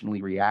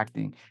emotionally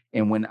reacting.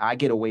 And when I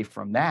get away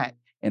from that,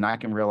 and I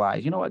can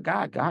realize, you know what,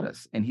 God got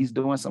us, and he's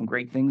doing some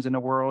great things in the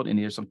world, and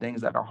there's some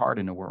things that are hard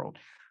in the world.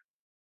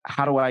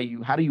 How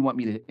do you want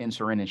me to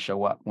enter in and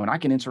show up? When I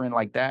can enter in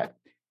like that,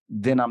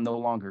 then I'm no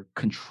longer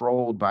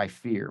controlled by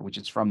fear, which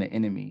is from the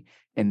enemy.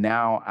 And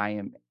now I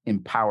am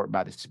empowered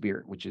by the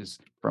Spirit, which is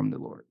from the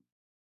Lord.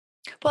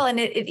 Well, and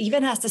it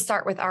even has to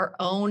start with our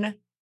own,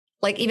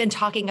 like even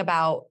talking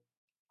about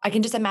I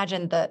can just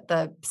imagine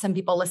the some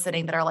people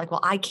listening that are like,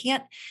 well, I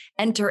can't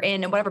enter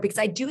in and whatever, because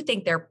I do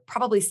think they're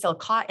probably still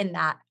caught in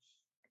that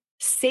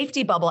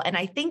safety bubble. And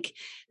I think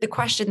the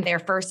question there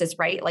first is,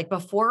 right, like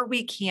before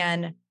we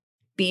can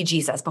be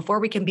Jesus, before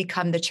we can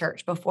become the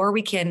church, before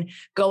we can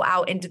go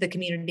out into the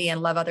community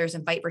and love others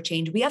and fight for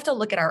change, we have to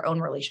look at our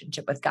own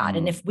relationship with God.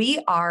 And if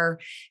we are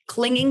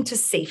clinging to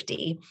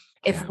safety,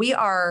 if we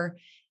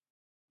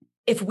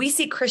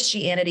see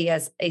Christianity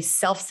as a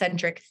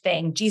self-centric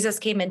thing, Jesus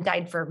came and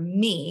died for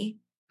me,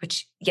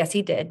 which yes,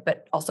 he did,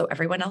 but also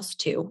everyone else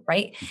too,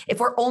 right? If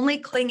we're only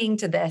clinging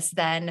to this,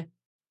 then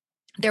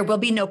there will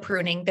be no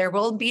pruning. There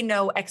will be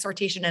no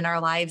exhortation in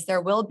our lives. There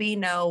will be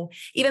no,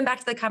 even back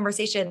to the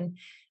conversation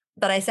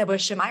that I said with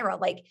Shamira,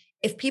 like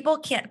if people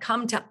can't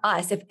come to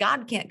us, if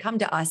God can't come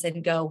to us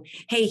and go,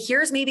 hey,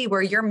 here's maybe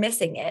where you're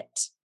missing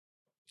it.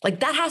 Like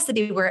that has to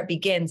be where it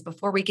begins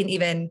before we can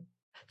even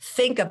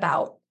think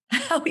about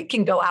how we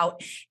can go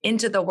out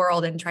into the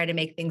world and try to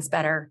make things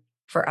better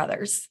for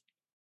others.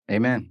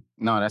 Amen.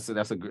 No,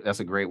 that's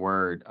a great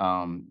word.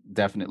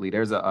 Definitely.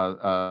 There's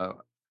a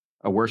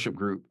worship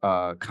group,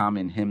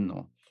 Common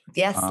Hymnal.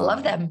 Yes,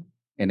 love them.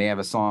 And they have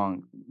a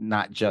song,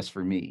 Not Just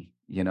for Me,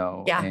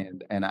 Yeah.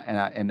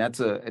 and that's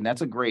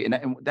a great,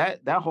 and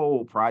that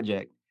whole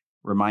project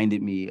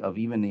reminded me of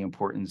even the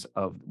importance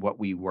of what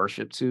we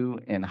worship to,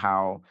 and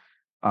how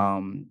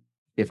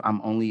if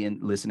I'm only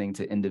listening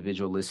to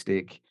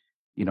individualistic,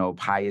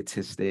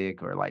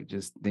 pietistic, or like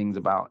just things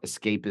about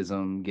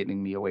escapism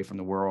getting me away from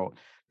the world,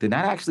 then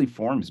that actually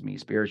forms me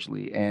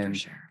spiritually. And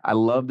sure. I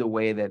love the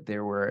way that the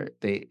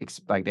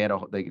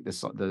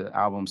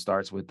album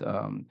starts with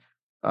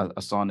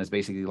a song that's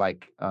basically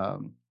like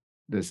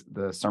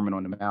the Sermon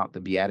on the Mount,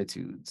 the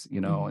Beatitudes,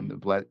 and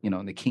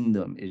and the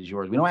kingdom is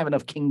yours. We don't have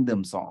enough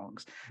kingdom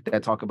songs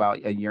that talk about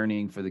a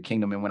yearning for the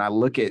kingdom. And when I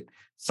look at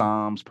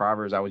Psalms,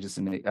 Proverbs, I was just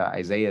in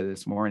Isaiah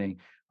this morning,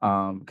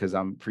 because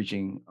I'm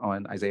preaching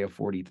on Isaiah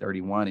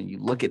 40:31, and you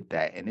look at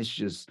that, and it's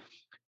just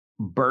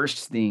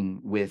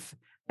bursting with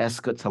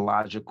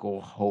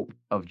eschatological hope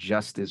of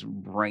justice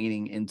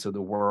reigning into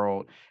the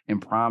world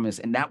and promise.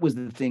 And that was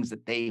the things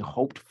that they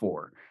hoped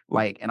for.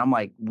 And I'm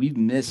like, we've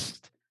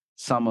missed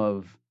some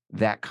of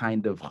that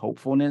kind of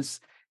hopefulness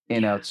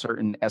in a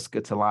certain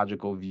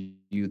eschatological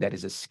view that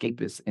is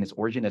escapist in its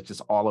origin. It's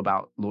just all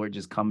about, Lord,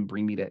 just come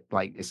bring me to,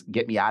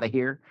 get me out of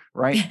here.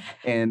 Right.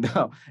 and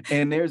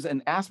there's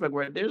an aspect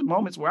where there's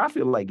moments where I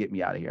feel like, get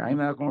me out of here. I'm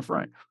not going to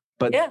front.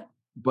 But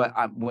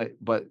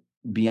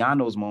beyond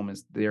those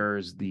moments,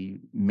 there's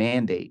the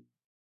mandate,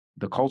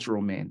 the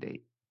cultural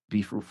mandate: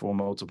 be fruitful,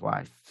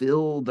 multiply,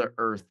 fill the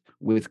earth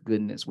with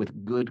goodness,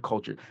 with good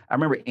culture. I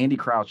remember Andy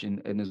Crouch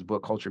in his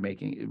book, Culture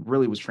Making, it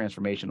really was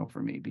transformational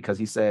for me, because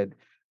he said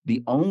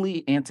the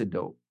only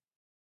antidote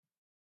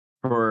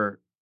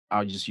for,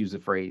 I'll just use the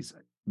phrase,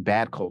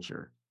 bad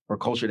culture, or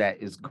culture that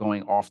is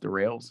going off the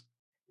rails,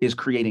 is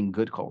creating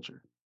good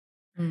culture.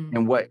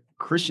 And what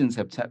Christians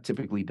have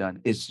typically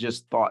done is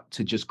just thought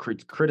to just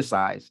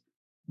criticize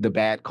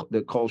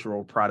the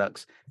cultural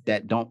products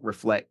that don't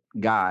reflect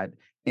God,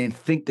 and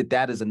think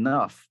that is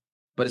enough,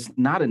 but it's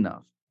not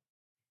enough.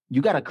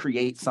 You got to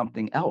create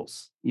something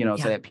else, so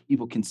that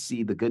people can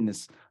see the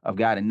goodness of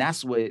God. And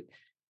that's what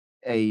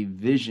a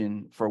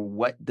vision for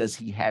what does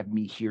he have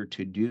me here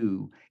to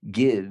do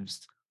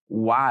gives.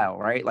 While,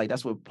 right? Like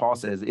that's what Paul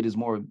says, it is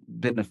more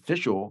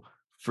beneficial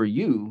for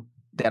you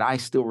that I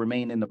still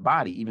remain in the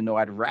body, even though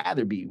I'd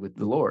rather be with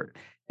the Lord.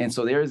 And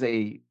so there's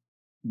a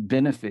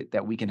benefit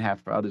that we can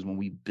have for others when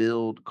we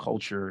build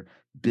culture,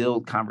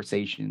 build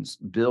conversations,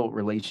 build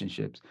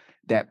relationships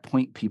that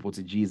point people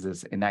to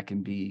Jesus, and that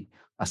can be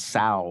a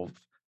salve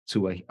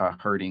to a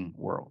hurting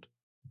world.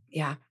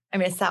 Yeah. I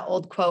mean, it's that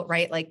old quote,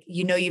 right? Like,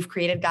 you've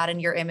created God in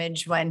your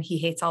image when he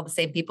hates all the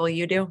same people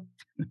you do.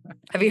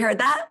 Have you heard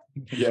that?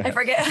 Yeah. I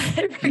forget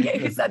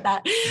who said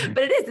that,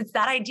 but it's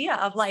that idea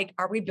of like,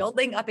 are we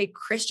building up a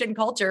Christian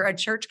culture, a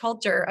church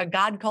culture, a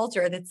God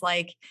culture that's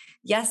like,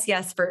 yes,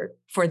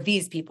 for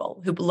these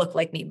people who look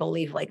like me,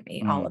 believe like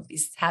me, all of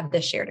these have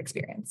this shared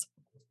experience.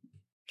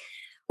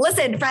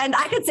 Listen, friend,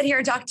 I could sit here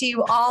and talk to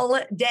you all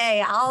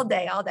day.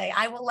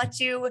 I will let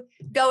you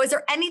go. Is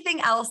there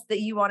anything else that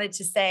you wanted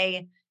to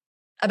say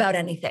about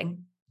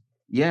anything?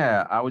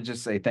 Yeah, I would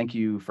just say thank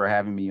you for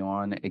having me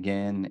on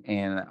again.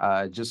 And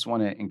I just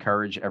want to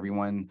encourage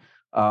everyone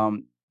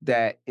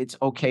that it's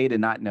okay to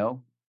not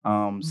know.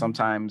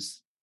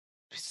 Sometimes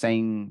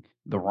saying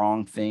the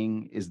wrong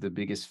thing is the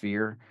biggest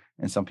fear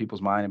in some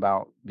people's mind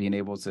about being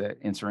able to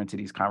enter into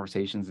these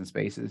conversations and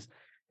spaces.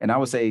 And I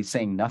would say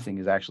saying nothing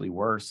is actually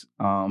worse,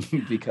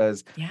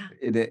 because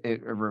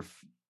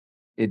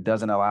it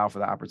doesn't allow for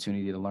the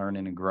opportunity to learn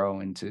and to grow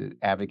and to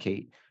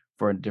advocate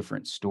for a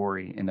different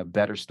story and a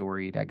better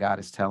story that God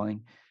is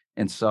telling.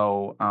 And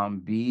so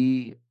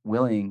be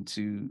willing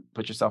to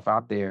put yourself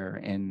out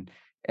there. And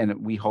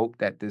we hope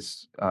that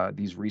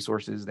these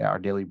resources that Our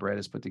Daily Bread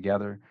has put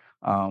together,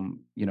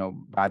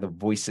 by the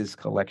Voices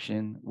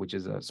Collection, which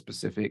is a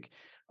specific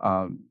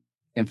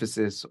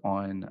emphasis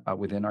on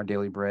within Our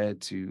Daily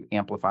Bread to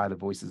amplify the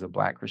voices of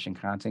Black Christian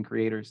content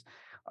creators,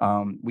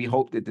 We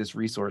hope that this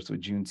resource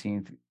with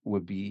Juneteenth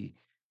would be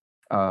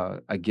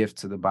a gift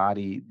to the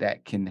body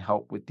that can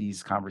help with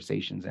these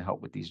conversations and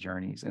help with these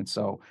journeys. And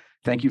so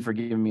thank you for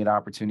giving me the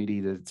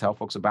opportunity to tell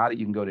folks about it.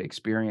 You can go to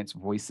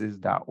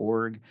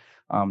experiencevoices.org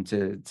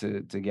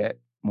to get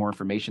more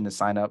information, to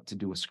sign up to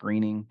do a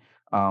screening.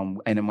 And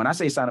then when I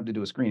say sign up to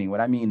do a screening,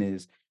 what I mean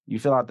is you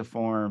fill out the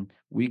form,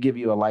 we give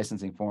you a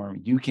licensing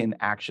form. You can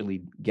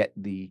actually get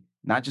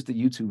not just the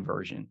YouTube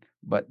version,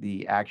 but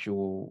the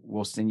actual,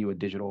 we'll send you a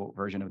digital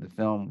version of the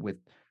film with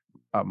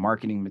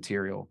marketing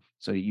material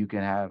so that you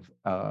can have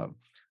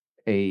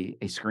a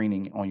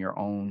screening on your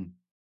own,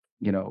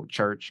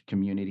 church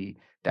community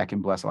that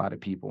can bless a lot of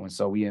people. And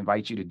so we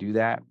invite you to do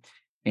that.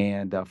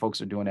 And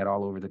folks are doing that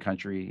all over the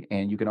country.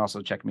 And you can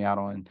also check me out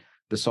on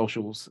the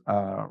socials,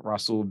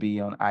 Rasool B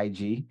on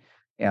IG,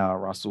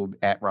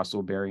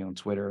 Rasool Berry on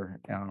Twitter,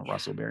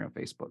 Rasool Berry on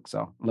Facebook.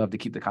 So love to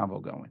keep the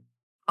convo going.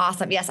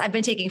 Awesome. Yes, I've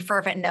been taking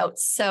fervent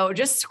notes. So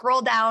just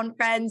scroll down,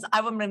 friends.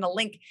 I'm going to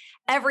link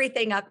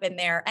everything up in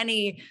there.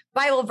 Any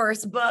Bible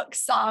verse, book,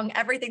 song,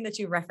 everything that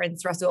you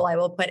referenced, Rasool, I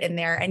will put in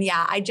there. And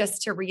yeah,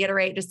 to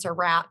reiterate, just to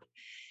wrap,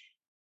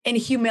 in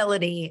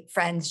humility,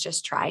 friends,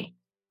 just try,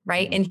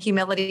 right? In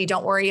humility,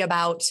 don't worry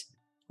about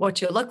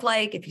what you look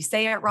like. If you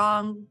say it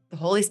wrong, the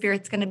Holy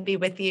Spirit's going to be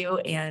with you.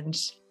 And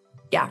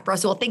yeah,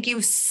 Rasool, thank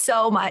you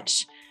so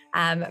much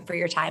for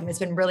your time. It's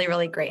been really,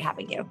 really great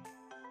having you.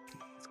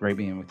 It's great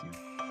being with you.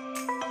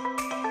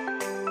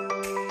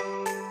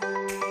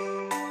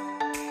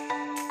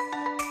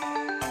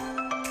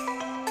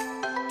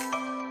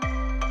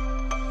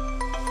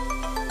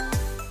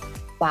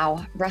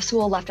 Wow,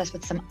 Rasool left us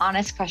with some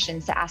honest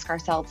questions to ask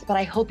ourselves, but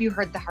I hope you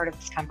heard the heart of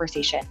this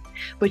conversation,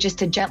 which is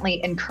to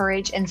gently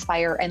encourage,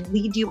 inspire, and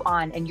lead you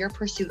on in your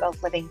pursuit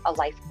of living a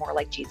life more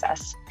like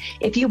Jesus.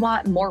 If you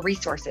want more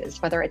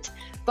resources, whether it's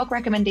book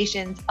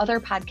recommendations, other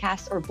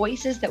podcasts, or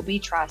voices that we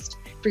trust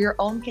for your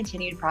own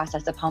continued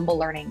process of humble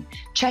learning,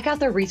 check out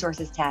the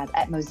resources tab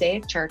at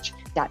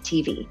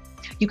mosaicchurch.tv.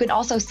 You can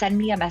also send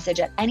me a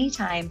message at any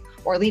time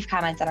or leave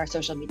comments on our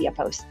social media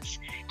posts.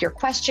 Your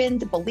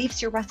questions,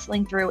 beliefs you're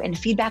wrestling through, and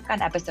feedback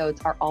on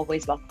episodes are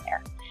always welcome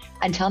there.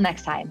 Until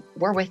next time,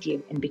 we're with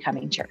you in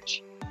Becoming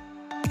Church.